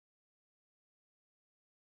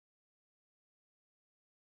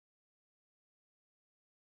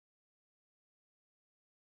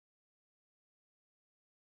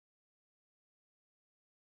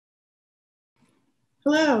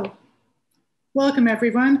Hello, welcome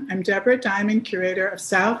everyone. I'm Deborah Diamond, Curator of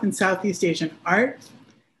South and Southeast Asian Art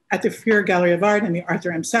at the Freer Gallery of Art and the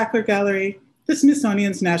Arthur M. Sackler Gallery, the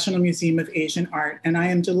Smithsonian's National Museum of Asian Art. And I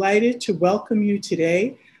am delighted to welcome you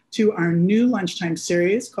today to our new lunchtime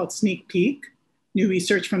series called Sneak Peek, New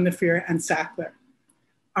Research from the Freer and Sackler.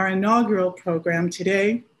 Our inaugural program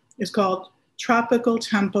today is called Tropical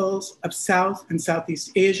Temples of South and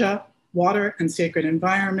Southeast Asia, Water and Sacred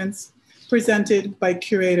Environments, presented by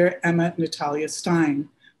curator Emma Natalya Stein.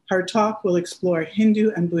 Her talk will explore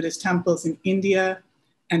Hindu and Buddhist temples in India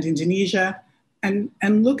and Indonesia and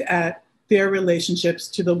look at their relationships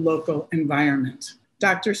to the local environment.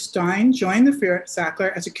 Dr. Stein joined the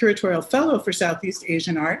Freer-Sackler as a curatorial fellow for Southeast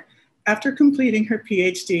Asian art after completing her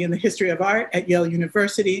PhD in the history of art at Yale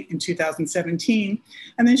University in 2017.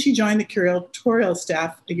 And then she joined the curatorial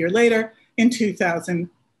staff a year later in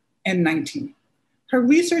 2019. Her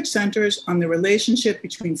research centers on the relationship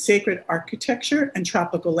between sacred architecture and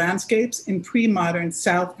tropical landscapes in pre-modern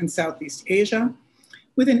South and Southeast Asia,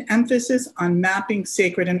 with an emphasis on mapping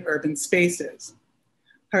sacred and urban spaces.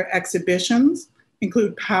 Her exhibitions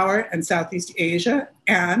include Power in Southeast Asia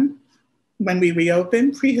and, when we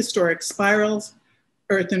reopen, Prehistoric Spirals,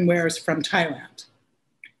 Earthenwares from Thailand.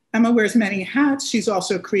 Emma wears many hats. She's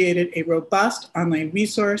also created a robust online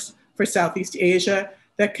resource for Southeast Asia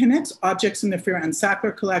that connects objects in the Freer and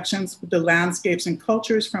Sackler collections with the landscapes and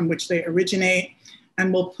cultures from which they originate.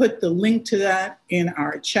 And we'll put the link to that in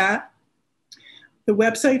our chat. The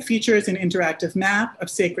website features an interactive map of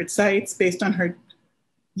sacred sites based on her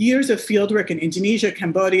years of fieldwork in Indonesia,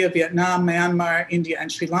 Cambodia, Vietnam, Myanmar, India,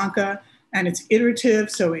 and Sri Lanka. And it's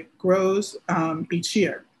iterative, so it grows each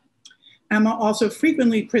year. Emma also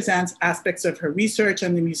frequently presents aspects of her research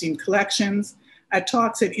and the museum collections at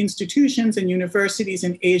talks at institutions and universities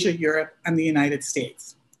in Asia, Europe, and the United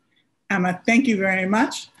States. Emma, thank you very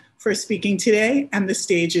much for speaking today, and the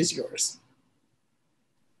stage is yours.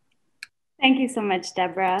 Thank you so much,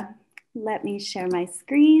 Deborah. Let me share my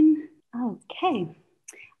screen. Okay.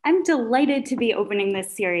 I'm delighted to be opening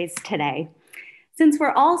this series today. Since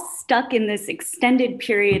we're all stuck in this extended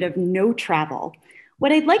period of no travel,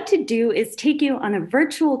 what I'd like to do is take you on a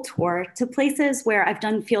virtual tour to places where I've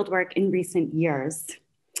done fieldwork in recent years.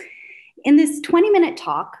 In this 20-minute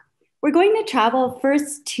talk, we're going to travel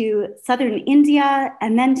first to southern India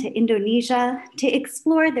and then to Indonesia to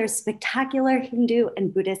explore their spectacular Hindu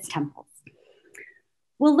and Buddhist temples.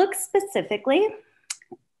 We'll look specifically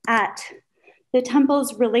at the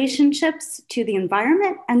temple's relationships to the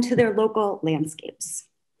environment and to their local landscapes.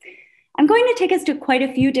 I'm going to take us to quite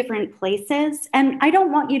a few different places, and I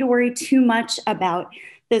don't want you to worry too much about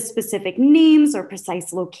the specific names or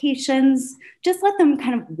precise locations. Just let them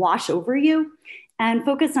kind of wash over you and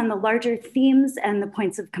focus on the larger themes and the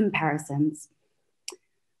points of comparisons.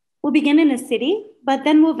 We'll begin in a city, but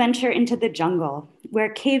then we'll venture into the jungle, where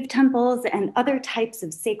cave temples and other types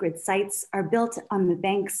of sacred sites are built on the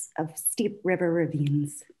banks of steep river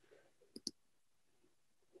ravines.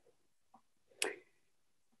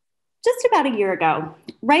 Just about a year ago,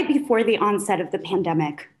 right before the onset of the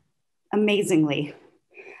pandemic, amazingly,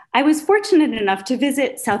 I was fortunate enough to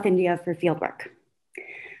visit South India for fieldwork.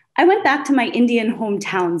 I went back to my Indian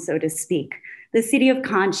hometown, so to speak, the city of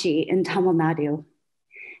Kanchi in Tamil Nadu.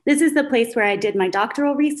 This is the place where I did my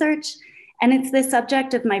doctoral research, and it's the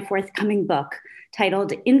subject of my forthcoming book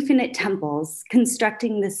titled Infinite Temples,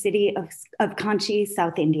 Constructing the City of Kanchi,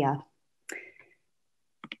 South India.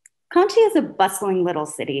 Kanchi is a bustling little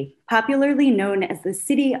city, popularly known as the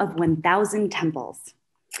City of 1,000 Temples.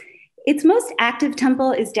 Its most active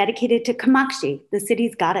temple is dedicated to Kamakshi, the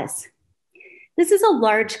city's goddess. This is a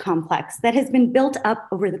large complex that has been built up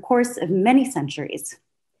over the course of many centuries.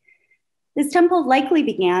 This temple likely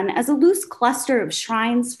began as a loose cluster of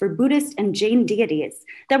shrines for Buddhist and Jain deities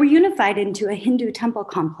that were unified into a Hindu temple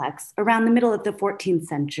complex around the middle of the 14th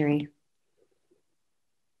century.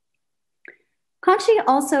 Kanchi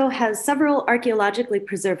also has several archaeologically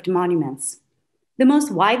preserved monuments. The most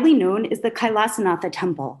widely known is the Kailasanatha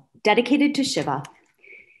temple, dedicated to Shiva.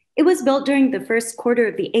 It was built during the first quarter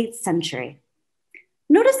of the 8th century.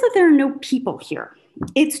 Notice that there are no people here.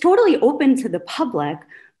 It's totally open to the public,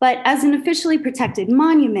 but as an officially protected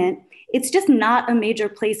monument, it's just not a major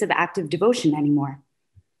place of active devotion anymore.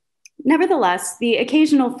 Nevertheless, the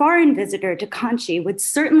occasional foreign visitor to Kanchi would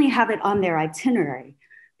certainly have it on their itinerary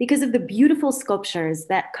because of the beautiful sculptures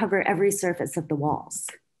that cover every surface of the walls.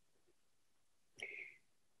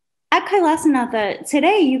 At Kailasanatha,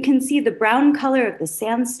 today you can see the brown color of the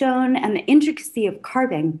sandstone and the intricacy of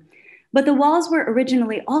carving, but the walls were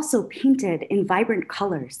originally also painted in vibrant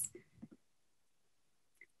colors.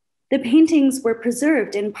 The paintings were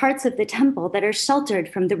preserved in parts of the temple that are sheltered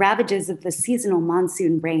from the ravages of the seasonal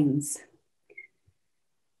monsoon rains.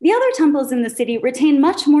 The other temples in the city retain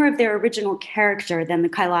much more of their original character than the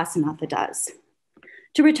Kailasanatha does.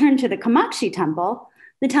 To return to the Kamakshi temple,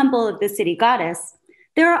 the temple of the city goddess,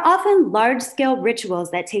 there are often large-scale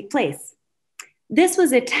rituals that take place. This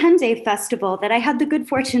was a 10-day festival that I had the good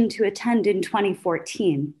fortune to attend in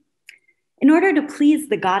 2014. In order to please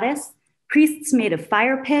the goddess, priests made a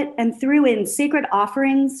fire pit and threw in sacred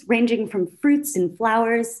offerings ranging from fruits and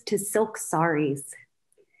flowers to silk saris.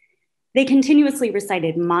 They continuously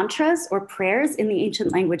recited mantras or prayers in the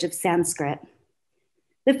ancient language of Sanskrit.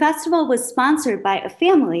 The festival was sponsored by a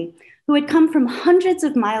family who had come from hundreds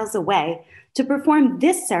of miles away to perform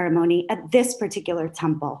this ceremony at this particular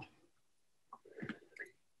temple.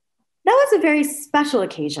 That was a very special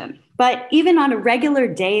occasion, but even on a regular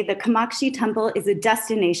day, the Kamakshi temple is a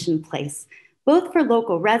destination place, both for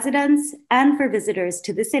local residents and for visitors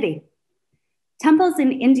to the city. Temples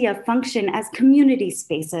in India function as community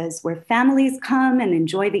spaces where families come and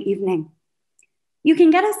enjoy the evening. You can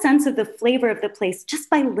get a sense of the flavor of the place just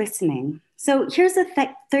by listening. So here's a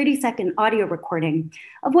 30-second audio recording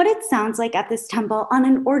of what it sounds like at this temple on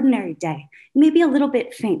an ordinary day. Maybe a little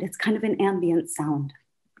bit faint, it's kind of an ambient sound.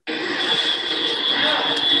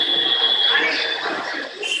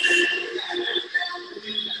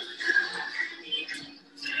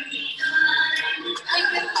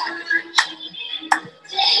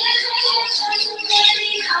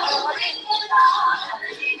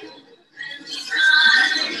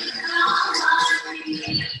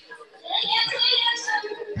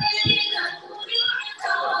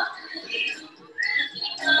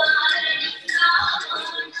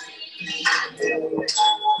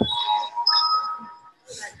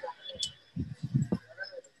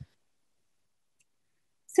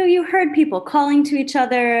 So you heard people calling to each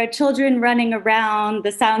other, children running around,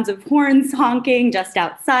 the sounds of horns honking just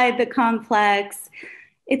outside the complex.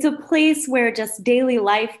 It's a place where just daily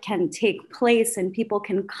life can take place and people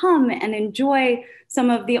can come and enjoy some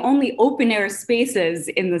of the only open air spaces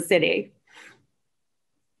in the city.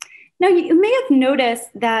 Now, you may have noticed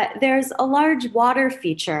that there's a large water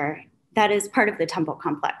feature that is part of the temple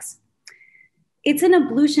complex. It's an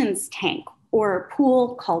ablutions tank or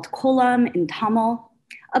pool called kolam in Tamil,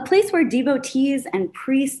 a place where devotees and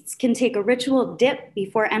priests can take a ritual dip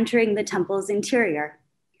before entering the temple's interior.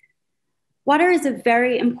 Water is a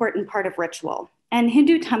very important part of ritual, and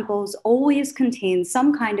Hindu temples always contain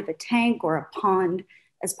some kind of a tank or a pond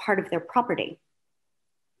as part of their property.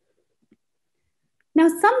 Now,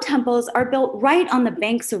 some temples are built right on the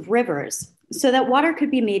banks of rivers so that water could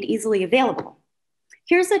be made easily available.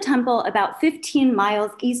 Here's a temple about 15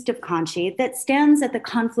 miles east of Kanchi that stands at the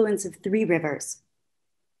confluence of 3 rivers.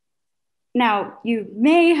 Now, you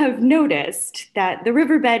may have noticed that the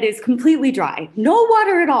riverbed is completely dry, no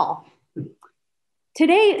water at all.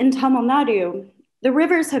 Today in Tamil Nadu, the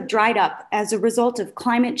rivers have dried up as a result of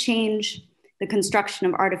climate change, the construction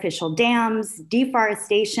of artificial dams,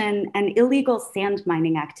 deforestation, and illegal sand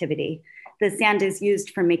mining activity. The sand is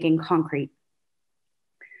used for making concrete.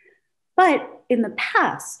 But in the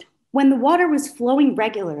past, when the water was flowing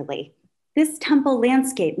regularly, this temple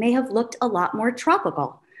landscape may have looked a lot more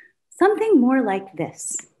tropical, something more like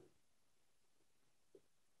this.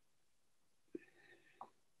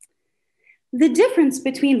 The difference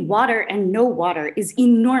between water and no water is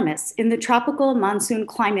enormous in the tropical monsoon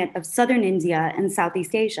climate of southern India and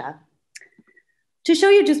Southeast Asia. To show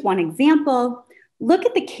you just one example, look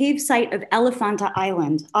at the cave site of Elephanta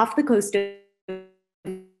Island off the coast of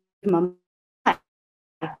Mumbai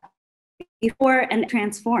before and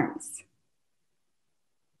transforms.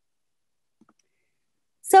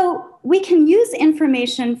 So we can use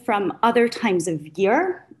information from other times of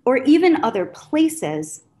year or even other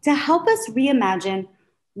places to help us reimagine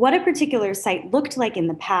what a particular site looked like in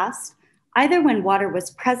the past, either when water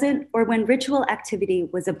was present or when ritual activity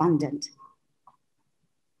was abundant.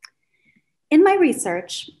 In my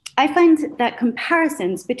research, I find that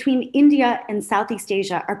comparisons between India and Southeast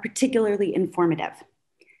Asia are particularly informative.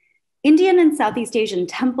 Indian and Southeast Asian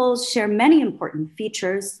temples share many important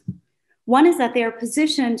features. One is that they are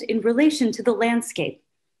positioned in relation to the landscape,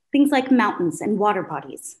 things like mountains and water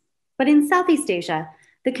bodies. But in Southeast Asia,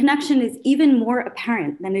 the connection is even more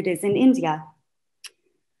apparent than it is in India.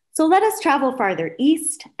 So let us travel farther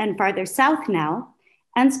east and farther south now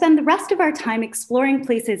and spend the rest of our time exploring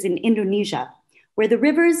places in Indonesia, where the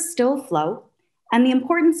rivers still flow and the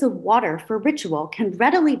importance of water for ritual can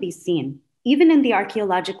readily be seen, even in the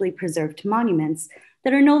archaeologically preserved monuments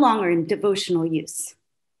that are no longer in devotional use.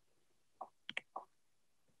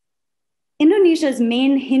 Indonesia's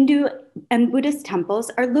main Hindu and Buddhist temples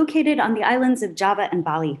are located on the islands of Java and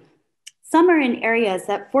Bali. Some are in areas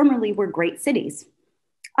that formerly were great cities.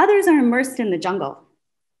 Others are immersed in the jungle.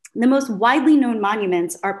 The most widely known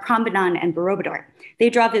monuments are Prambanan and Borobudur. They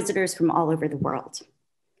draw visitors from all over the world.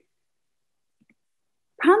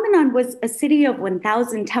 Prambanan was a city of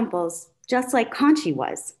 1,000 temples, just like Kanchi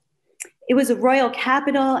was. It was a royal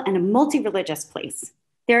capital and a multi-religious place.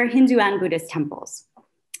 There are Hindu and Buddhist temples.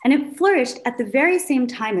 And it flourished at the very same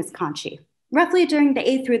time as Kanchi, roughly during the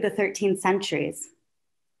 8th through the 13th centuries.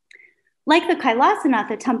 Like the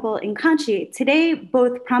Kailasanatha temple in Kanchi, today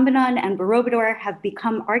both Prambanan and Borobudur have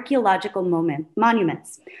become archaeological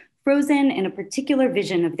monuments, frozen in a particular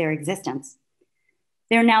vision of their existence.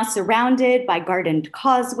 They're now surrounded by gardened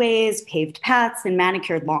causeways, paved paths, and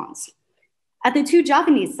manicured lawns. At the two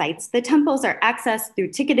Javanese sites, the temples are accessed through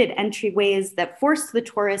ticketed entryways that force the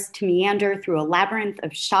tourist to meander through a labyrinth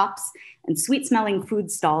of shops and sweet-smelling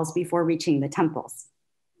food stalls before reaching the temples.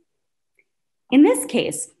 In this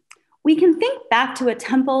case, we can think back to a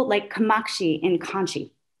temple like Kamakshi in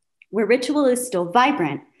Kanchi, where ritual is still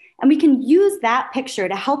vibrant, and we can use that picture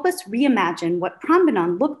to help us reimagine what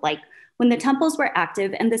Prambanan looked like when the temples were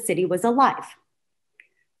active and the city was alive.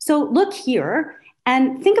 So look here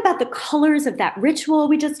and think about the colors of that ritual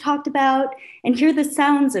we just talked about, and hear the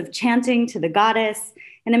sounds of chanting to the goddess,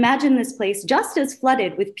 and imagine this place just as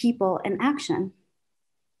flooded with people and action.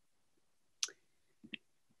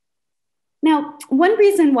 Now, one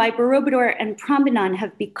reason why Borobudur and Prambanan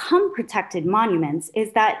have become protected monuments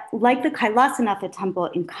is that, like the Kailasanatha temple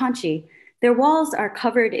in Kanchi, their walls are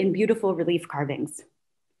covered in beautiful relief carvings.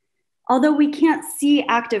 Although we can't see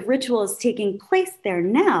active rituals taking place there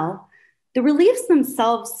now, the reliefs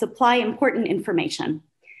themselves supply important information.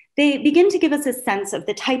 They begin to give us a sense of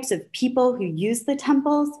the types of people who used the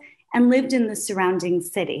temples and lived in the surrounding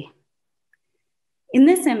city. In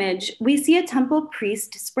this image, we see a temple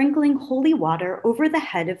priest sprinkling holy water over the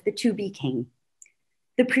head of the to-be king.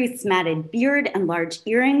 The priest's matted beard and large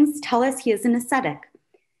earrings tell us he is an ascetic,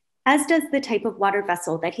 as does the type of water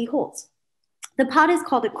vessel that he holds. The pot is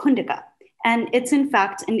called a kundika, and it's in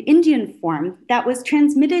fact an Indian form that was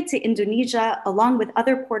transmitted to Indonesia along with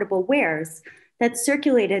other portable wares that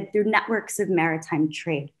circulated through networks of maritime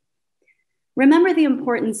trade. Remember the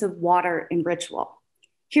importance of water in ritual.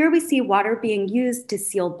 Here we see water being used to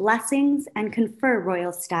seal blessings and confer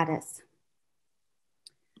royal status.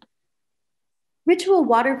 Ritual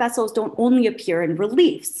water vessels don't only appear in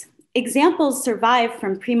reliefs. Examples survive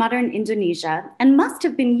from pre-modern Indonesia and must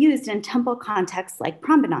have been used in temple contexts like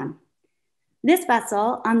Prambanan. This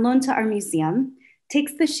vessel, on loan to our museum,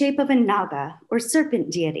 takes the shape of a naga, or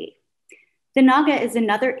serpent deity. The naga is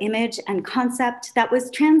another image and concept that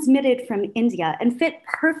was transmitted from India and fit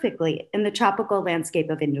perfectly in the tropical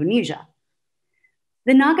landscape of Indonesia.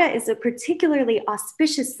 The naga is a particularly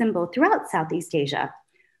auspicious symbol throughout Southeast Asia,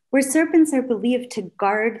 where serpents are believed to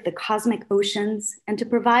guard the cosmic oceans and to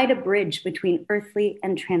provide a bridge between earthly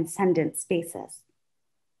and transcendent spaces.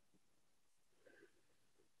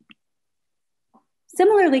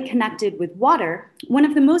 Similarly connected with water, one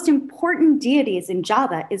of the most important deities in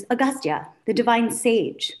Java is Agastya, the divine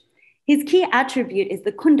sage. His key attribute is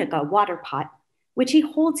the kundika water pot, which he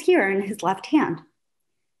holds here in his left hand.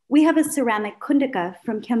 We have a ceramic kundika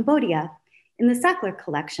from Cambodia in the Sackler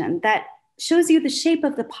collection that shows you the shape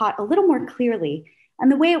of the pot a little more clearly and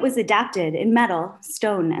the way it was adapted in metal,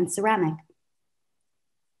 stone, and ceramic.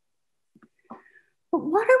 But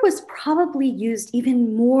water was probably used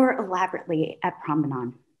even more elaborately at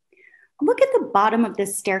Prambanan. Look at the bottom of the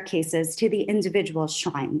staircases to the individual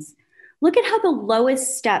shrines. Look at how the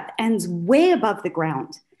lowest step ends way above the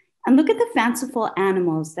ground. And look at the fanciful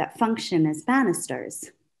animals that function as banisters.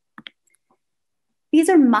 These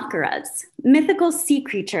are makaras, mythical sea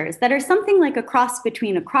creatures that are something like a cross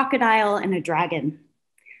between a crocodile and a dragon.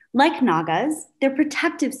 Like nagas, they're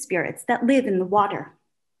protective spirits that live in the water.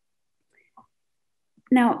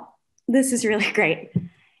 Now, this is really great.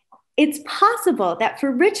 It's possible that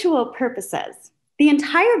for ritual purposes, the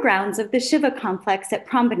entire grounds of the Shiva complex at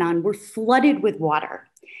Prambanan were flooded with water,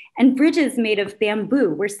 and bridges made of bamboo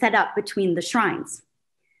were set up between the shrines.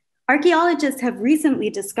 Archaeologists have recently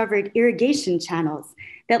discovered irrigation channels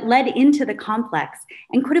that led into the complex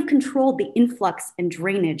and could have controlled the influx and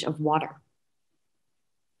drainage of water.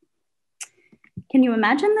 Can you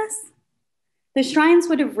imagine this? The shrines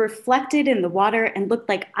would have reflected in the water and looked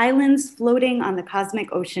like islands floating on the cosmic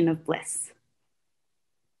ocean of bliss.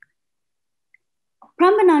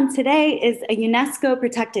 Prambanan today is a UNESCO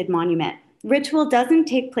protected monument. Ritual doesn't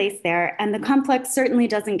take place there, and the complex certainly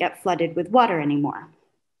doesn't get flooded with water anymore.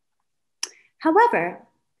 However,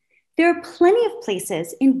 There are plenty of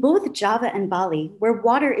places in both Java and Bali where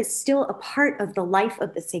water is still a part of the life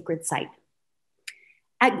of the sacred site.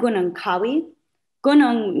 At Gunung Kawi,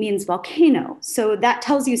 Gunung means volcano, so that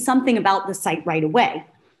tells you something about the site right away.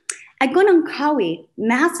 At Gunung Kawi,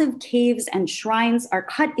 massive caves and shrines are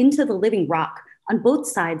cut into the living rock on both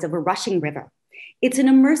sides of a rushing river. It's an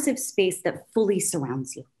immersive space that fully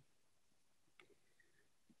surrounds you.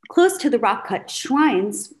 Close to the rock-cut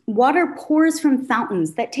shrines, water pours from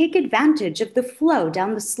fountains that take advantage of the flow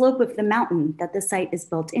down the slope of the mountain that the site is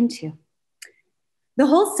built into. The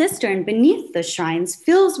whole cistern beneath the shrines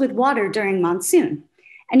fills with water during monsoon,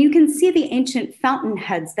 and you can see the ancient fountain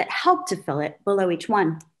heads that help to fill it below each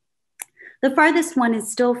one. The farthest one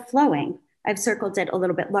is still flowing. I've circled it a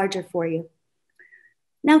little bit larger for you.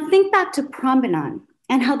 Now think back to Prambanan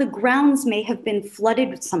and how the grounds may have been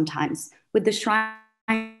flooded sometimes with the shrines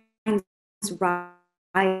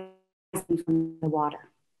rising from the water.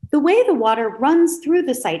 The way the water runs through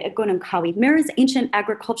the site at Gunung Kawi mirrors ancient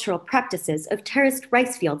agricultural practices of terraced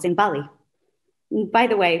rice fields in Bali. By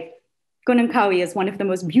the way, Gunung Kawi is one of the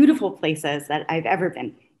most beautiful places that I've ever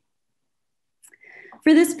been.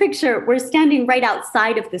 For this picture, we're standing right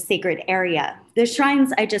outside of the sacred area. The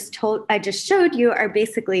shrines I just showed you are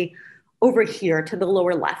basically over here to the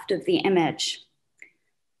lower left of the image.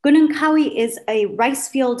 Gunung Kawi is a rice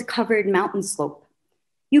field covered mountain slope.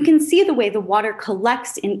 You can see the way the water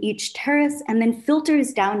collects in each terrace and then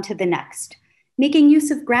filters down to the next, making use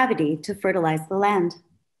of gravity to fertilize the land.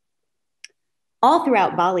 All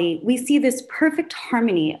throughout Bali, we see this perfect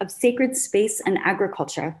harmony of sacred space and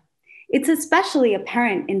agriculture. It's especially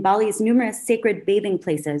apparent in Bali's numerous sacred bathing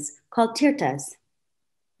places called tirtas.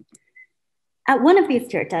 At one of these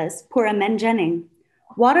tirtas, Pura Menjening,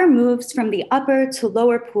 water moves from the upper to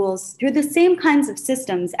lower pools through the same kinds of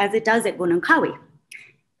systems as it does at Gunung Kawi.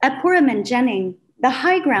 At Pura Menjening, the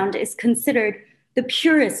high ground is considered the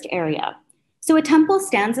purest area. So a temple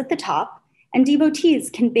stands at the top and devotees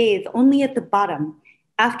can bathe only at the bottom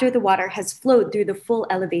after the water has flowed through the full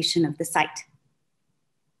elevation of the site.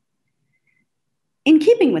 In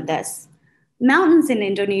keeping with this, mountains in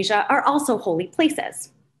Indonesia are also holy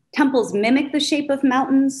places. Temples mimic the shape of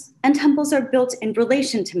mountains, and temples are built in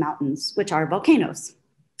relation to mountains, which are volcanoes.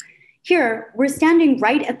 Here, we're standing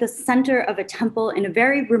right at the center of a temple in a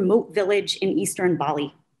very remote village in eastern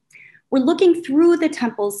Bali. We're looking through the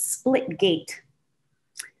temple's split gate,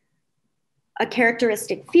 a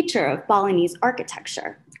characteristic feature of Balinese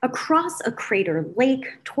architecture, across a crater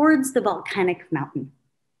lake towards the volcanic mountain.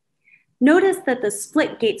 Notice that the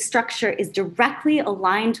split gate structure is directly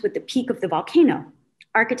aligned with the peak of the volcano.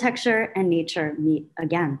 Architecture and nature meet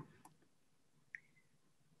again.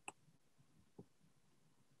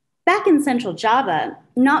 Back in central Java,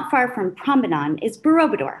 not far from Prambanan, is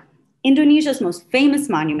Borobudur, Indonesia's most famous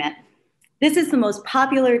monument. This is the most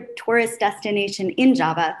popular tourist destination in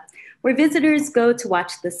Java, where visitors go to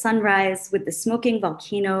watch the sunrise with the smoking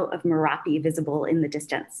volcano of Merapi visible in the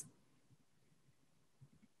distance.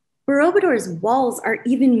 Borobudur's walls are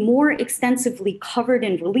even more extensively covered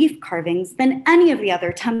in relief carvings than any of the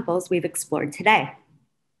other temples we've explored today.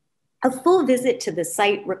 A full visit to the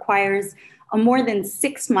site requires a more than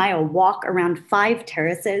 6-mile walk around 5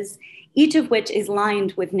 terraces, each of which is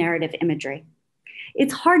lined with narrative imagery.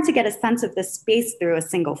 It's hard to get a sense of the space through a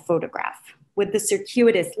single photograph, with the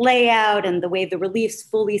circuitous layout and the way the reliefs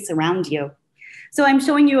fully surround you. So I'm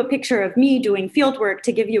showing you a picture of me doing field work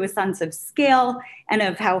to give you a sense of scale and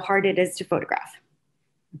of how hard it is to photograph.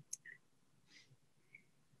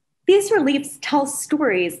 These reliefs tell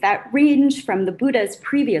stories that range from the Buddha's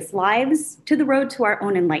previous lives to the road to our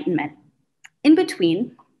own enlightenment. In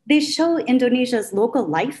between, they show Indonesia's local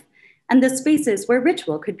life and the spaces where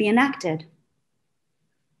ritual could be enacted.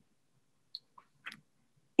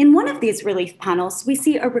 In one of these relief panels, we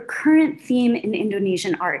see a recurrent theme in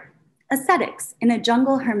Indonesian art: ascetics in a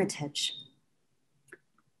jungle hermitage.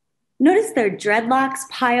 Notice their dreadlocks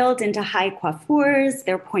piled into high coiffures,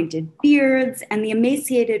 their pointed beards, and the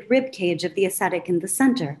emaciated ribcage of the ascetic in the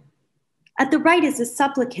center. At the right is a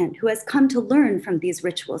supplicant who has come to learn from these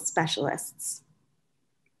ritual specialists.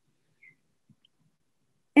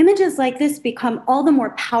 Images like this become all the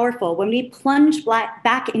more powerful when we plunge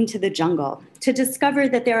back into the jungle to discover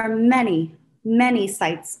that there are many, many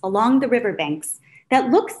sites along the riverbanks that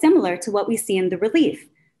look similar to what we see in the relief,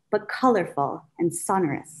 but colorful and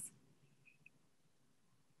sonorous.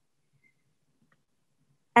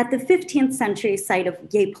 At the 15th century site of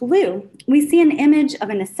Yepalu, we see an image of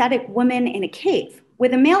an ascetic woman in a cave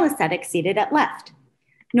with a male ascetic seated at left.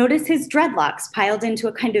 Notice his dreadlocks piled into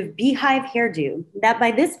a kind of beehive hairdo that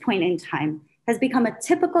by this point in time has become a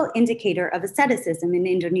typical indicator of asceticism in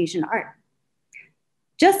Indonesian art.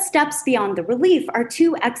 Just steps beyond the relief are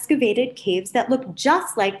two excavated caves that look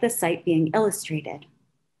just like the site being illustrated.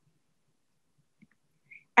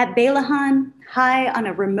 At Belahan, high on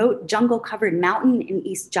a remote jungle-covered mountain in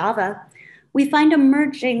East Java, we find a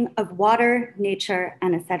merging of water, nature,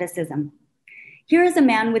 and asceticism. Here is a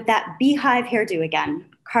man with that beehive hairdo again,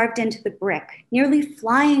 carved into the brick, nearly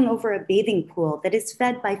flying over a bathing pool that is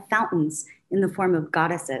fed by fountains in the form of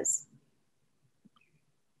goddesses.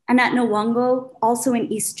 And at Nowongo, also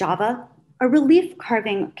in East Java, a relief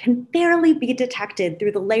carving can barely be detected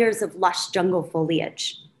through the layers of lush jungle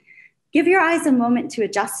foliage. Give your eyes a moment to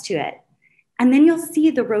adjust to it, and then you'll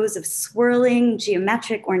see the rows of swirling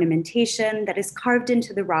geometric ornamentation that is carved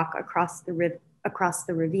into the rock across the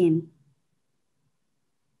ravine.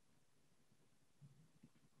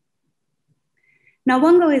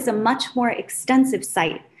 Nowongo is a much more extensive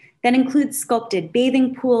site that includes sculpted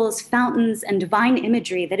bathing pools, fountains, and divine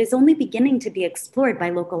imagery that is only beginning to be explored by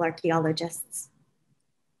local archaeologists.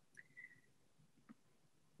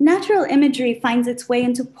 Natural imagery finds its way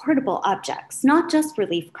into portable objects, not just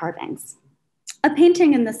relief carvings. A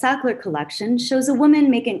painting in the Sackler collection shows a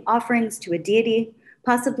woman making offerings to a deity,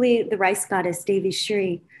 possibly the rice goddess Devi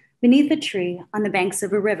Shri, beneath a tree on the banks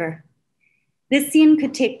of a river. This scene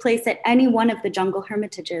could take place at any one of the jungle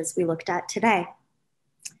hermitages we looked at today.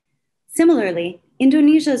 Similarly,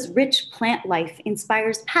 Indonesia's rich plant life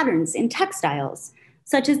inspires patterns in textiles,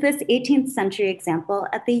 such as this 18th century example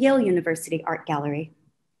at the Yale University Art Gallery.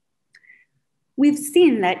 We've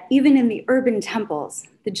seen that even in the urban temples,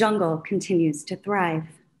 the jungle continues to thrive.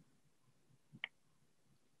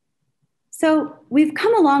 So we've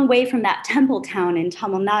come a long way from that temple town in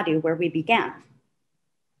Tamil Nadu where we began.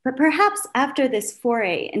 But perhaps after this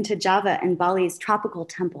foray into Java and Bali's tropical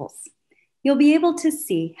temples, you'll be able to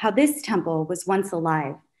see how this temple was once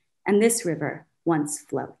alive and this river once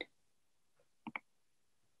flowed.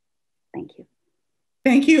 Thank you.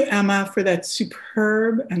 Thank you, Emma, for that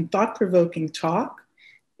superb and thought-provoking talk,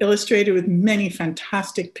 illustrated with many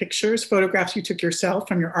fantastic pictures, photographs you took yourself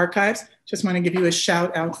from your archives. Just want to give you a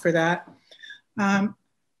shout out for that. I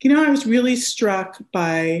was really struck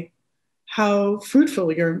by how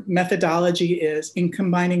fruitful your methodology is in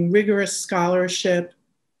combining rigorous scholarship,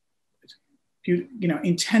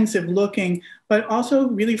 intensive looking, but also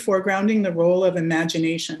really foregrounding the role of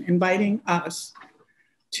imagination, inviting us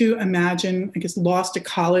to imagine, lost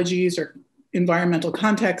ecologies or environmental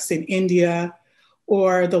contexts in India,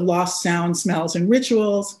 or the lost sounds, smells, and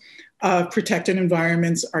rituals of protected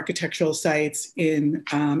environments, architectural sites in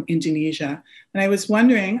Indonesia. And I was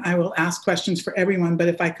wondering, I will ask questions for everyone, but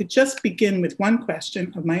if I could just begin with one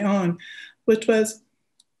question of my own, which was,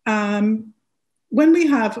 when we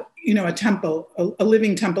have, a temple, a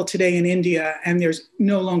living temple today in India, and there's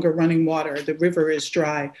no longer running water, the river is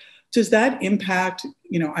dry, does that impact,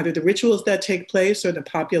 either the rituals that take place or the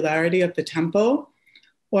popularity of the temple?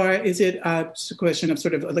 Or is it a question of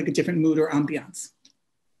sort of like a different mood or ambiance?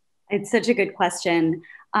 It's such a good question.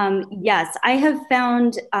 Yes, I have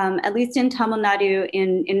found, at least in Tamil Nadu,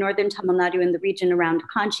 in northern Tamil Nadu, in the region around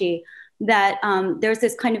Kanchi, that there's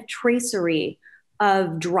this kind of tracery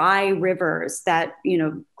of dry rivers that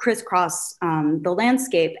crisscross the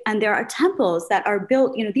landscape, and there are temples that are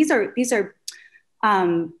built. These are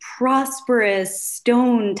prosperous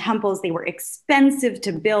stone temples. They were expensive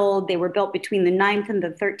to build. They were built between the 9th and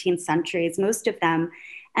the 13th centuries, most of them.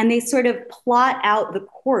 And they sort of plot out the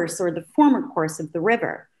course or the former course of the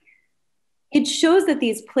river. It shows that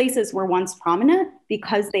these places were once prominent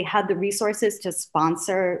because they had the resources to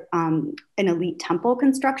sponsor an elite temple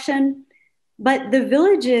construction. But the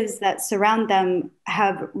villages that surround them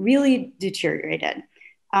have really deteriorated.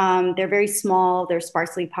 They're very small, they're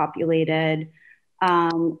sparsely populated.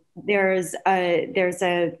 There's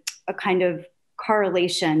a kind of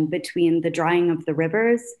correlation between the drying of the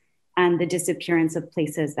rivers and the disappearance of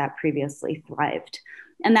places that previously thrived.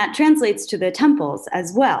 And that translates to the temples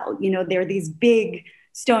as well. There are these big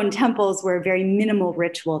stone temples where very minimal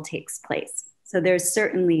ritual takes place. So there's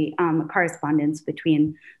certainly a correspondence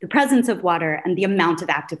between the presence of water and the amount of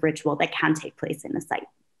active ritual that can take place in a site.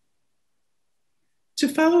 To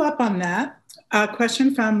follow up on that, a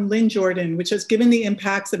question from Lynn Jordan, which is, given the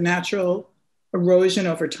impacts of natural erosion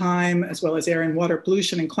over time, as well as air and water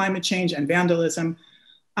pollution and climate change and vandalism,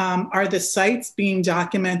 are the sites being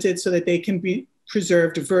documented so that they can be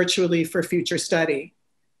preserved virtually for future study?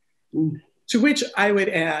 To which I would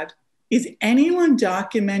add, is anyone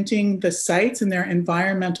documenting the sites in their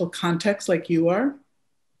environmental context like you are?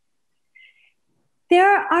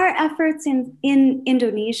 There are efforts in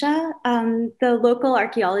Indonesia. The local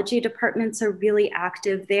archaeology departments are really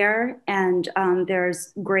active there, and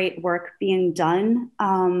there's great work being done,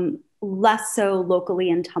 less so locally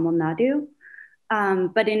in Tamil Nadu.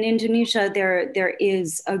 But in Indonesia, there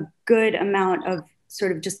is a good amount of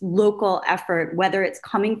sort of just local effort, whether it's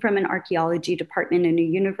coming from an archaeology department in a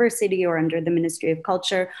university or under the Ministry of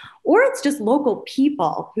Culture, or it's just local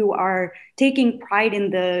people who are taking pride in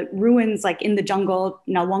the ruins, like in the jungle,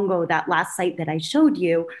 Nalwongo, that last site that I showed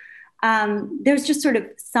you. There's just sort of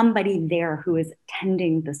somebody there who is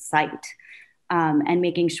tending the site and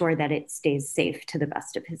making sure that it stays safe to the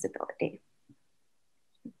best of his ability.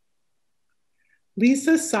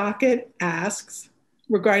 Lisa Socket asks,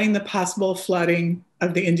 regarding the possible flooding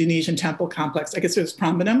of the Indonesian temple complex, I guess it was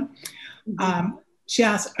Prambanan. She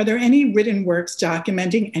asks, are there any written works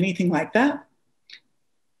documenting anything like that?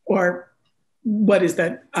 Or what is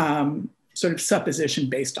that sort of supposition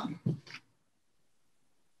based on?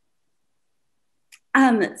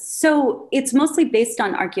 So it's mostly based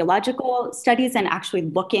on archaeological studies and actually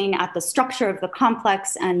looking at the structure of the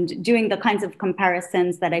complex and doing the kinds of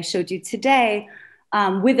comparisons that I showed you today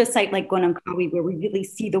with a site like Gunung Kawi, where we really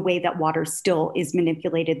see the way that water still is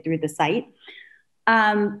manipulated through the site.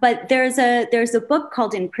 But there's a book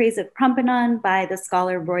called In Praise of Prambanan by the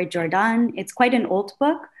scholar Roy Jordan. It's quite an old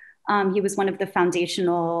book. He was one of the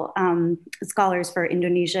foundational scholars for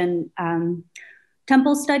Indonesian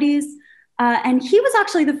temple studies. And he was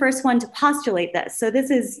actually the first one to postulate this. So this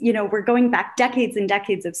is, you know, we're going back decades and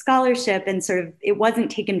decades of scholarship, and sort of it wasn't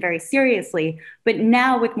taken very seriously. But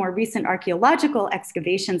now with more recent archaeological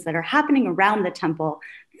excavations that are happening around the temple,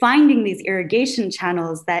 finding these irrigation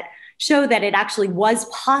channels that show that it actually was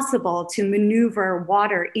possible to maneuver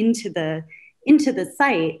water into the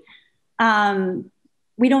site.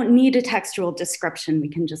 We don't need a textual description. We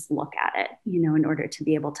can just look at it, you know, in order to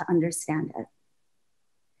be able to understand it.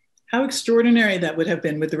 How extraordinary that would have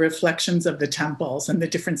been with the reflections of the temples and the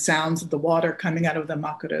different sounds of the water coming out of the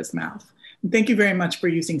Makura's mouth. And thank you very much for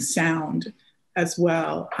using sound as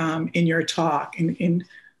well in your talk, in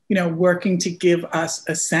you know, working to give us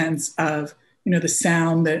a sense of, you know, the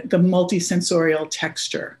sound, the multisensorial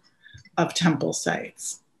texture of temple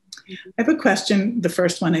sites. I have a question, the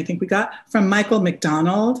first one I think we got from Michael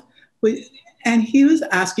McDonald. And he was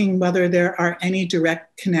asking whether there are any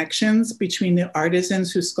direct connections between the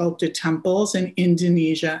artisans who sculpted temples in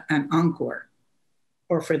Indonesia and Angkor,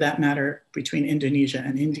 or for that matter, between Indonesia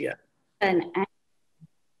and India.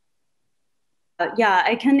 Yeah,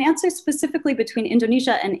 I can answer specifically between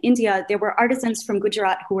Indonesia and India. There were artisans from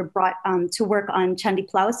Gujarat who were brought to work on Candi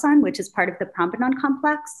Pelawasan, which is part of the Prambanan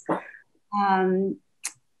complex.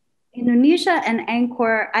 Indonesia and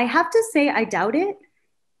Angkor, I have to say I doubt it.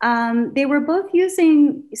 They were both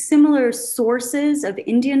using similar sources of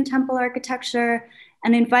Indian temple architecture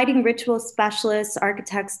and inviting ritual specialists,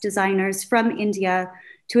 architects, designers from India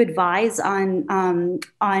to advise on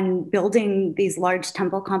building these large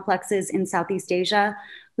temple complexes in Southeast Asia.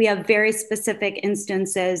 We have very specific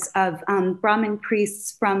instances of Brahmin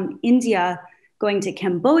priests from India going to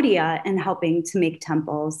Cambodia and helping to make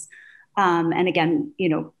temples. And again, you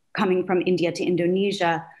know, coming from India to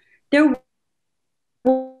Indonesia, there was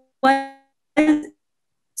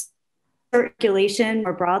circulation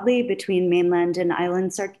more broadly between mainland and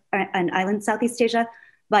island Southeast Asia,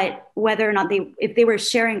 but whether or not if they were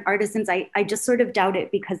sharing artisans, I just sort of doubt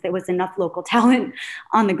it, because there was enough local talent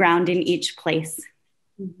on the ground in each place.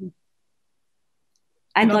 Mm-hmm.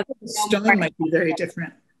 I'd love to stone might be very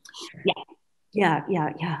different. Yeah.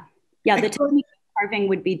 The technique of carving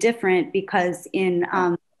would be different because in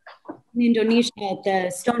Indonesia,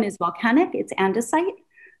 the stone is volcanic, it's andesite.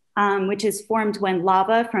 Which is formed when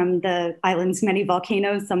lava from the island's many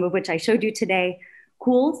volcanoes, some of which I showed you today,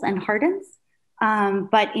 cools and hardens.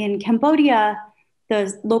 But in Cambodia,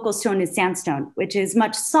 the local stone is sandstone, which is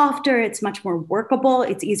much softer, it's much more workable,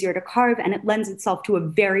 it's easier to carve, and it lends itself to a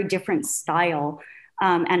very different style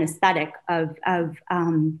and aesthetic of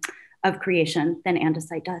creation than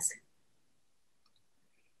andesite does.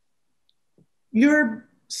 You're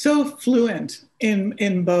so fluent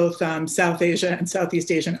in both South Asia and Southeast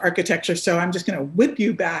Asian architecture. So I'm just going to whip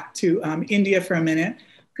you back to India for a minute,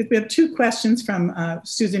 because we have two questions from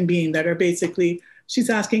Susan Bean that are basically, she's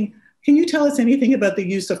asking, can you tell us anything about the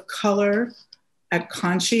use of color at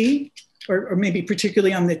Kanchi, or maybe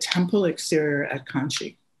particularly on the temple exterior at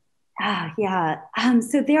Kanchi?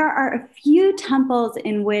 So there are a few temples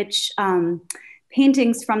in which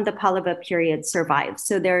paintings from the Pallava period survive.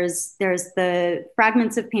 So there's the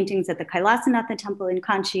fragments of paintings at the Kailasanatha temple in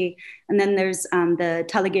Kanchi, and then there's the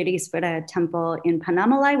Talagirishvara temple in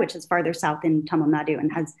Panamalai, which is farther south in Tamil Nadu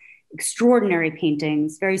and has extraordinary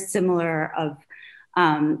paintings, very similar of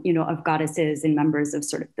goddesses and members of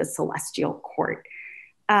sort of the celestial court.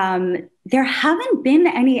 There haven't been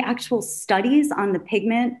any actual studies on the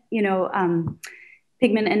pigment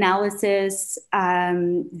analysis.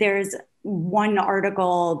 There's one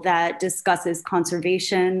article that discusses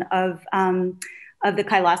conservation of the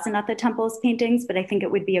Kailasanatha temple's paintings, but I think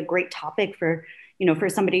it would be a great topic for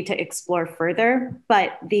somebody to explore further.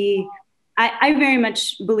 But I very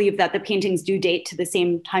much believe that the paintings do date to the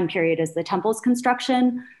same time period as the temple's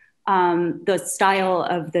construction. The style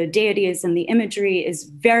of the deities and the imagery is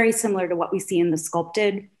very similar to what we see in the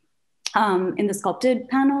sculpted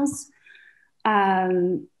panels.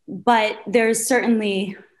 But there's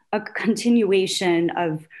certainly a continuation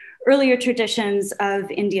of earlier traditions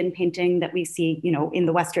of Indian painting that we see, in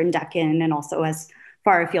the Western Deccan and also as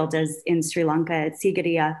far afield as in Sri Lanka at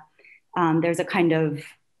Sigiriya. There's a kind of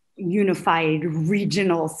unified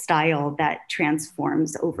regional style that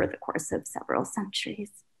transforms over the course of several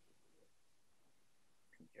centuries.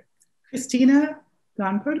 Christina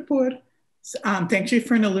Ganpurpur, thank you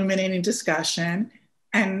for an illuminating discussion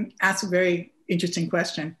and asked a very interesting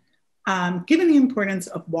question. Given the importance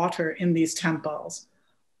of water in these temples,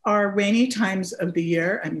 are rainy times of the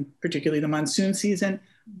year, and particularly the monsoon season,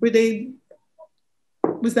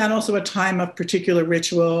 was that also a time of particular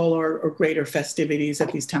ritual or greater festivities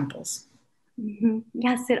at these temples? Mm-hmm.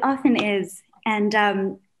 Yes, it often is.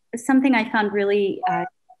 And something I found really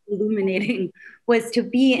illuminating was to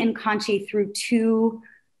be in Kanchi through 2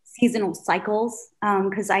 seasonal cycles,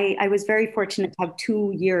 because I was very fortunate to have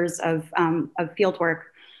 2 years of field work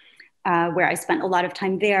where I spent a lot of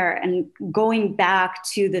time there, and going back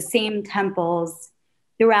to the same temples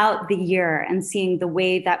throughout the year and seeing the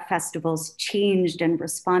way that festivals changed and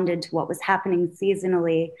responded to what was happening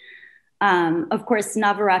seasonally. Of course,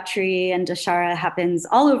 Navaratri and Dashara happens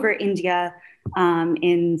all over India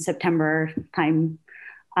in September time.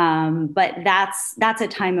 But that's a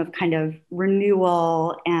time of kind of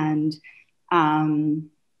renewal and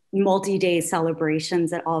multi-day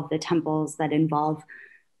celebrations at all of the temples that involve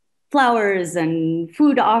flowers and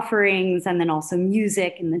food offerings, and then also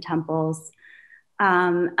music in the temples.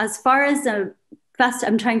 As far as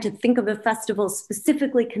I'm trying to think of a festival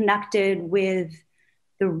specifically connected with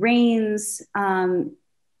the rains. In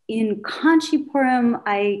Kanchipuram,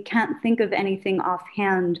 I can't think of anything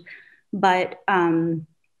offhand, but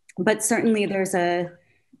certainly there's a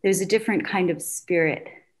different kind of spirit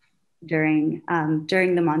during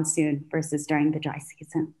the monsoon versus during the dry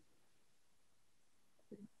season.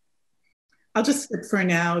 I'll just skip for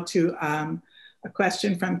now to a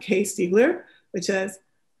question from Kay Stiegler, which says,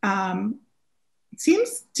 it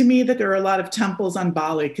seems to me that there are a lot of temples on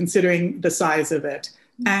Bali, considering the size of it.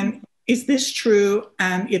 And is this true?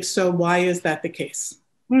 And if so, why is that the case?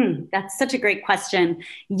 That's such a great question.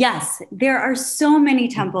 Yes, there are so many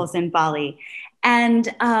temples in Bali.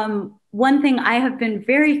 And one thing I have been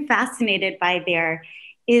very fascinated by there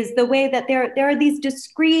is the way that there are these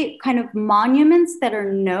discrete kind of monuments that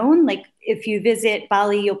are known. Like if you visit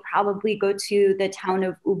Bali, you'll probably go to the town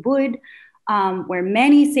of Ubud, where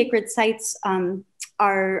many sacred sites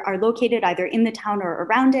are located either in the town or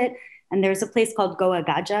around it. And there's a place called Goa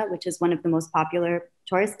Gaja, which is one of the most popular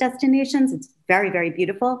tourist destinations. It's very, very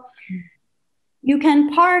beautiful. You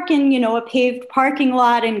can park in, a paved parking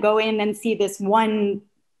lot and go in and see this one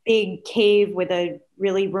big cave with a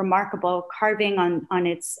really remarkable carving on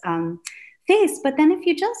its face. But then if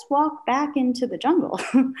you just walk back into the jungle,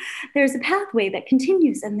 there's a pathway that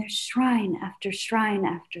continues, and there's shrine after shrine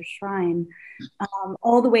after shrine,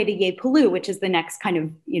 all the way to Yepulu, which is the next kind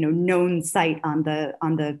of known site on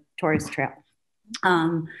the tourist trail.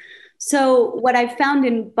 So what I've found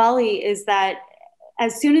in Bali is that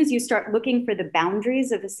as soon as you start looking for the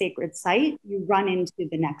boundaries of a sacred site, you run into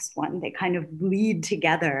the next one. They kind of bleed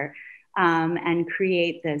together and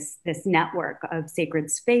create this network of sacred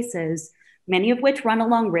spaces, many of which run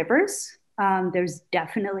along rivers. There's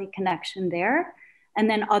definitely connection there. And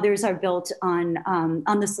then others are built on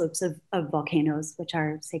the slopes of volcanoes, which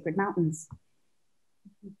are sacred mountains.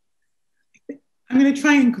 I'm going to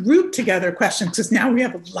try and group together questions because now we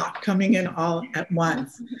have a lot coming in all at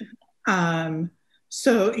once.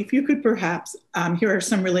 So if you could perhaps, here are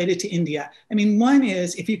some related to India. I mean, one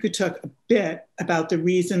is if you could talk a bit about the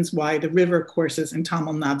reasons why the river courses in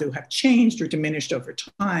Tamil Nadu have changed or diminished over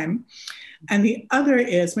time. And the other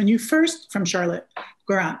is when you first, from Charlotte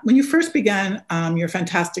Grant, when you first began your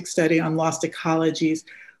fantastic study on lost ecologies,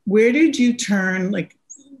 where did you turn, like,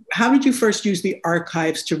 how did you first use the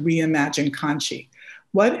archives to reimagine Kanchi?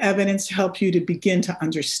 What evidence helped you to begin to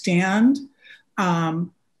understand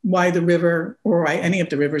why the river, or why any of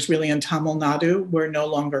the rivers really in Tamil Nadu were no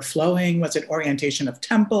longer flowing? Was it orientation of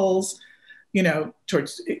temples, you know,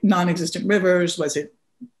 towards non-existent rivers? Was it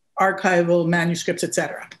archival manuscripts, et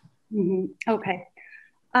cetera? Okay.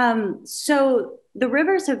 So the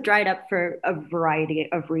rivers have dried up for a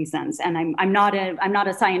variety of reasons, and I'm not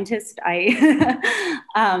a scientist.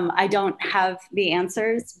 I don't have the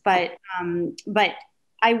answers, but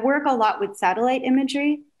I work a lot with satellite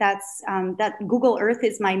imagery. That Google Earth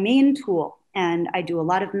is my main tool, and I do a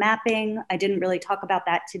lot of mapping. I didn't really talk about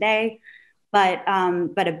that today, but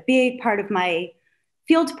a big part of my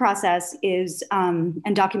field process is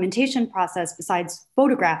and documentation process, besides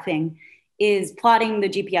photographing, is plotting the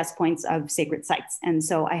GPS points of sacred sites. And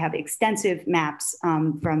so I have extensive maps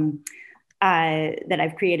that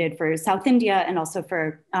I've created for South India and also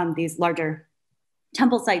for these larger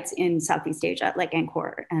temple sites in Southeast Asia, like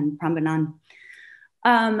Angkor and Prambanan.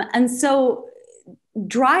 And so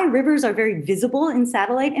dry rivers are very visible in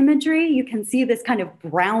satellite imagery. You can see this kind of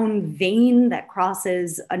brown vein that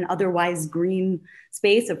crosses an otherwise green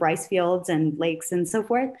space of rice fields and lakes and so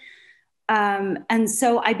forth. And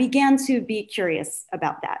so I began to be curious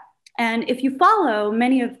about that. And if you follow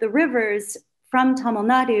many of the rivers from Tamil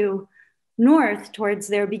Nadu north towards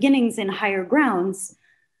their beginnings in higher grounds,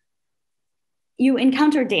 you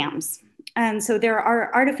encounter dams. And so there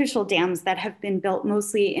are artificial dams that have been built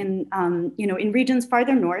mostly in, in regions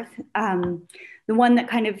farther north. The one that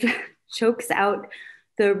kind of chokes out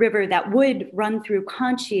the river that would run through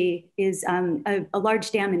Kanchi is a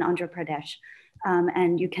large dam in Andhra Pradesh.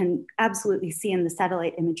 And you can absolutely see in the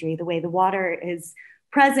satellite imagery the way the water is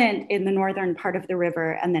present in the northern part of the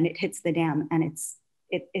river, and then it hits the dam, and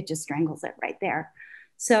it just strangles it right there.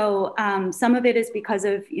 So some of it is because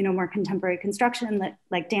of more contemporary construction,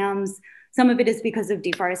 like dams. Some of it is because of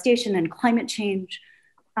deforestation and climate change,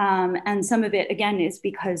 and some of it again is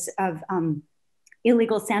because of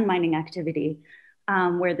illegal sand mining activity,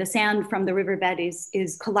 where the sand from the riverbed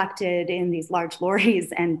is collected in these large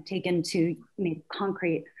lorries and taken to make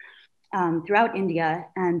concrete throughout India,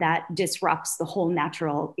 and that disrupts the whole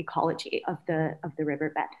natural ecology of the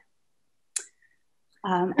riverbed.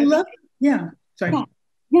 Sorry. Yeah.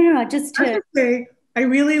 No, just to say, I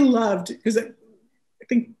really loved, because I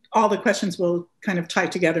think all the questions will kind of tie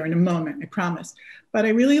together in a moment, I promise. But I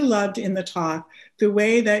really loved in the talk the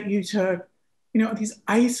way that you took, these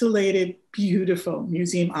isolated, beautiful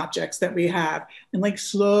museum objects that we have and like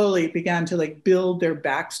slowly began to like build their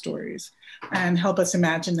backstories and help us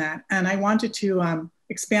imagine that. And I wanted to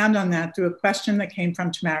expand on that through a question that came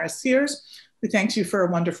from Tamara Sears, who thanks you for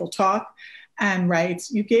a wonderful talk and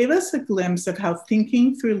writes, you gave us a glimpse of how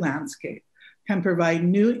thinking through landscape can provide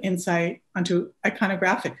new insight onto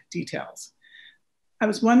iconographic details. I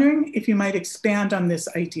was wondering if you might expand on this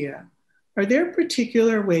idea. Are there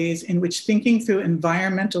particular ways in which thinking through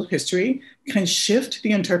environmental history can shift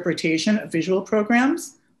the interpretation of visual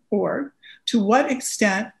programs? Or to what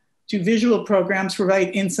extent do visual programs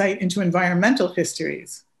provide insight into environmental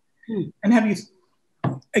histories? And have you,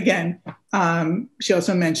 again, she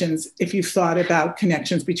also mentions if you've thought about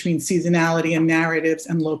connections between seasonality and narratives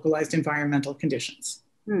and localized environmental conditions.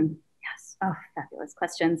 Yes, oh, fabulous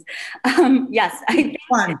questions. Yes. Pick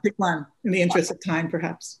one in the interest of time,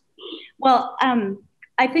 perhaps. Well,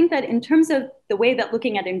 I think that in terms of the way that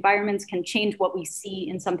looking at environments can change what we see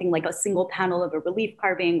in something like a single panel of a relief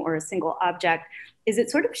carving or a single object, is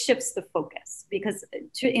it sort of shifts the focus. Because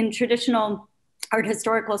in traditional art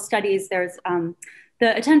historical studies, there's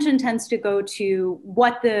the attention tends to go to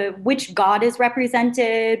which god is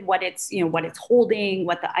represented, what it's holding,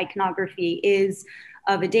 what the iconography is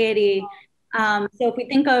of a deity. So if we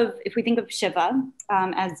think of Shiva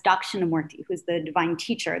as Dakshinamurti, who's the divine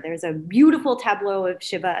teacher, there's a beautiful tableau of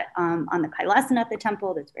Shiva on the Kailasanatha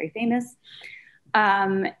temple that's very famous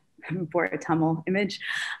for a Tamil image.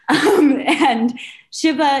 And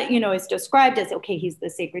Shiva, is described as, okay, he's the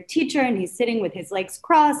sacred teacher and he's sitting with his legs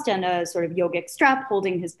crossed and a sort of yogic strap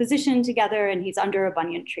holding his position together, and he's under a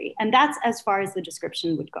banyan tree. And that's as far as the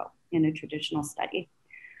description would go in a traditional study.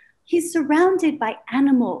 He's surrounded by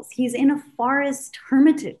animals. He's in a forest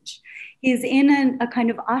hermitage. He's in a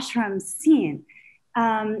kind of ashram scene.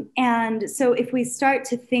 And so if we start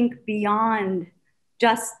to think beyond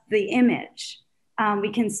just the image,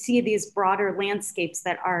 we can see these broader landscapes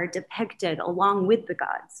that are depicted along with the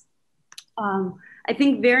gods. I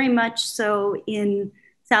think very much so in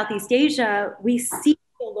Southeast Asia, we see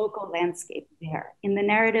the local landscape there in the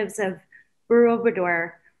narratives of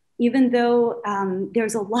Borobudur. Even though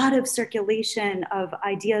there's a lot of circulation of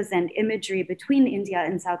ideas and imagery between India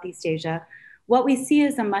and Southeast Asia, what we see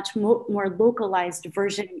is a much more localized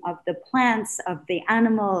version of the plants, of the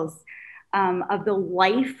animals, of the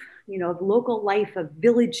life, of local life, of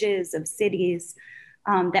villages, of cities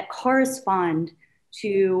that correspond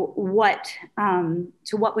to what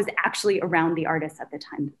was actually around the artists at the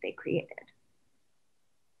time that they created.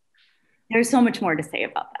 There's so much more to say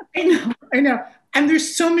about that. I know. And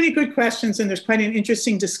there's so many good questions, and there's quite an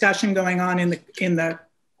interesting discussion going on in the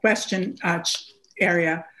question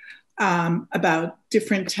area about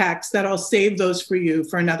different texts that I'll save those for you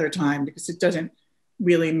for another time, because it doesn't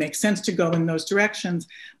really make sense to go in those directions.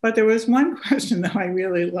 But there was one question that I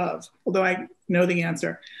really love, although I know the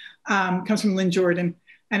answer, comes from Lynn Jordan.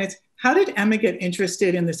 And it's, how did Emma get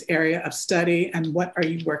interested in this area of study, and what are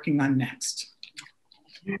you working on next?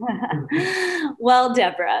 Well,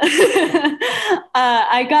 Deborah,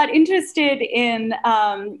 I got interested in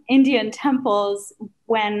Indian temples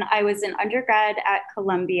when I was an undergrad at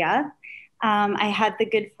Columbia. I had the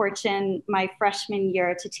good fortune my freshman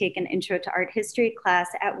year to take an intro to art history class,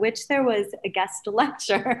 at which there was a guest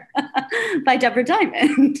lecture by Deborah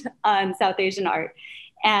Diamond on South Asian art.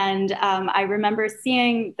 And I remember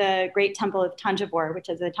seeing the great temple of Tanjavur, which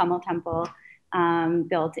is a Tamil temple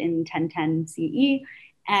built in 1010 CE,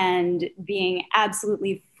 and being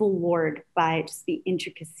absolutely floored by just the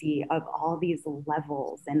intricacy of all these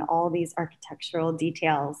levels and all these architectural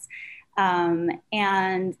details.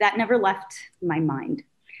 And that never left my mind.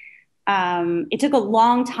 It took a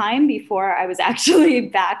long time before I was actually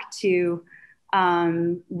back to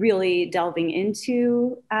really delving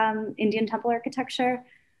into Indian temple architecture.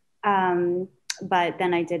 But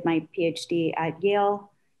then I did my PhD at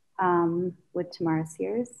Yale with Tamara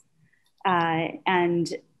Sears. And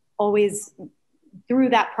always through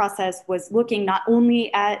that process was looking not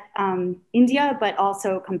only at India, but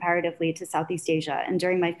also comparatively to Southeast Asia. And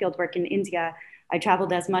during my fieldwork in India, I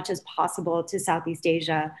traveled as much as possible to Southeast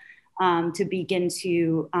Asia to begin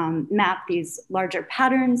to map these larger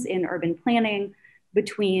patterns in urban planning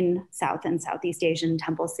between South and Southeast Asian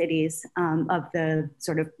temple cities of the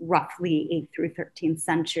sort of roughly 8th through 13th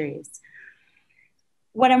centuries.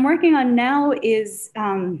 What I'm working on now is,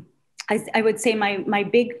 I would say my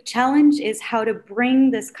big challenge is how to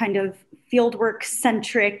bring this kind of fieldwork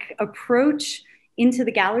centric approach into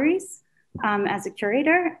the galleries as a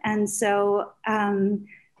curator. And so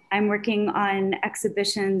I'm working on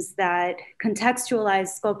exhibitions that contextualize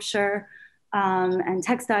sculpture and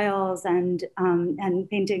textiles and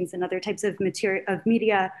paintings and other types of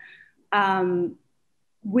media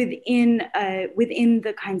within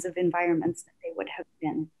the kinds of environments that they would have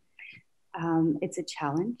been. It's a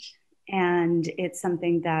challenge, and it's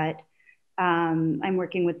something that I'm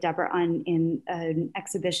working with Deborah on in an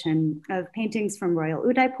exhibition of paintings from Royal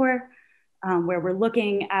Udaipur, where we're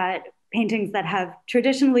looking at paintings that have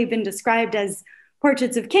traditionally been described as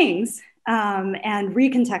portraits of kings and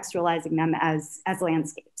recontextualizing them as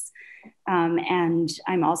landscapes. And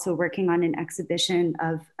I'm also working on an exhibition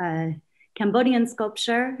of Cambodian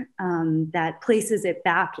sculpture that places it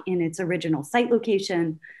back in its original site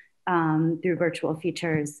location through virtual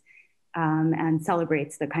features and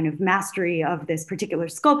celebrates the kind of mastery of this particular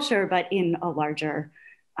sculpture, but in a larger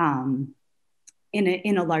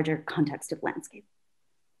in a larger context of landscape.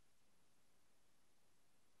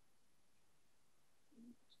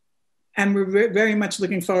 And we're very much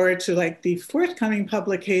looking forward to like the forthcoming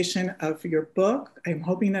publication of your book. I'm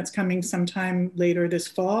hoping that's coming sometime later this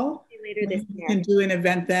fall. Later this year. We can do an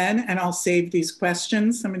event then, and I'll save these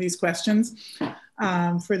questions, some of these questions,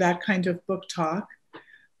 for that kind of book talk.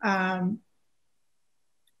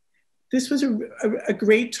 This was a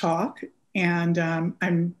great talk, and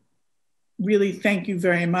I'm really thank you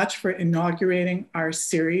very much for inaugurating our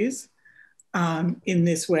series in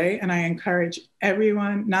this way. And I encourage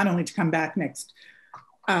everyone not only to come back next,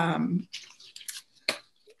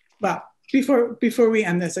 well, before we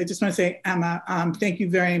end this, I just want to say, Emma, thank you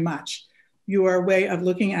very much. Your way of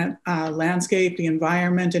looking at landscape, the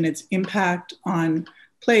environment, and its impact on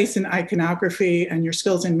place and iconography, and your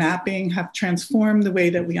skills in mapping have transformed the way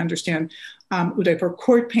that we understand Udaipur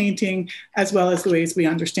court painting, as well as the ways we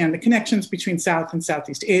understand the connections between South and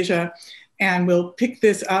Southeast Asia. And we'll pick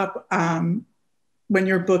this up when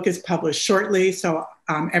your book is published shortly. So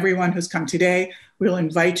everyone who's come today, we'll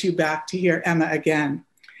invite you back to hear Emma again.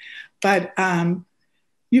 But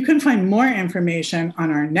you can find more information on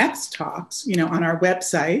our next talks, on our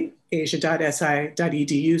website.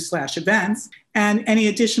 asia.si.edu/events. And any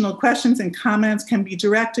additional questions and comments can be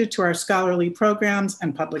directed to our scholarly programs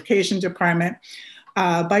and publication department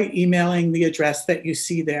by emailing the address that you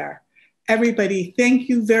see there. Everybody, thank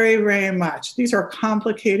you very, very much. These are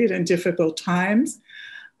complicated and difficult times,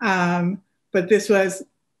 but this was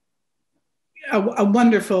a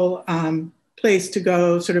wonderful place to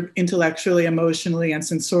go sort of intellectually, emotionally, and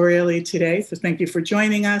sensorially today. So thank you for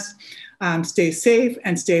joining us. Stay safe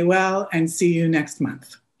and stay well, and see you next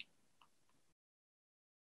month.